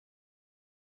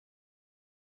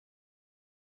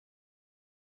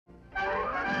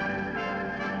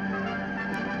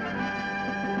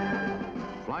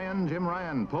Ronald Jim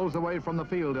Ryun pulls away from the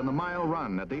field in the mile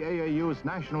run at the AAU's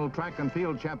National Track and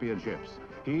Field Championships.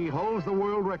 He holds the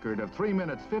world record of 3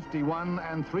 minutes 51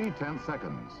 and 3/10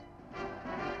 seconds.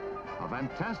 A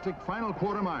fantastic final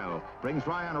quarter mile brings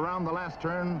Ryun around the last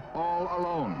turn all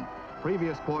alone.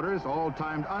 Previous quarters all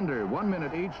timed under 1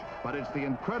 minute each, but it's the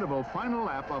incredible final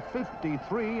lap of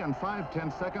 53 and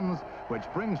 5/10 seconds which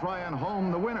brings Ryun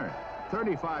home the winner,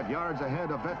 35 yards ahead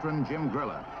of veteran Jim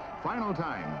Grilla. Final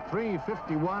time,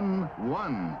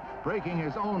 3:51.1, breaking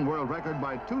his own world record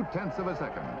by 2/10 of a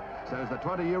second. Says the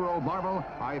 20-year-old marvel,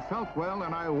 "I felt well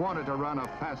and I wanted to run a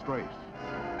fast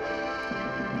race."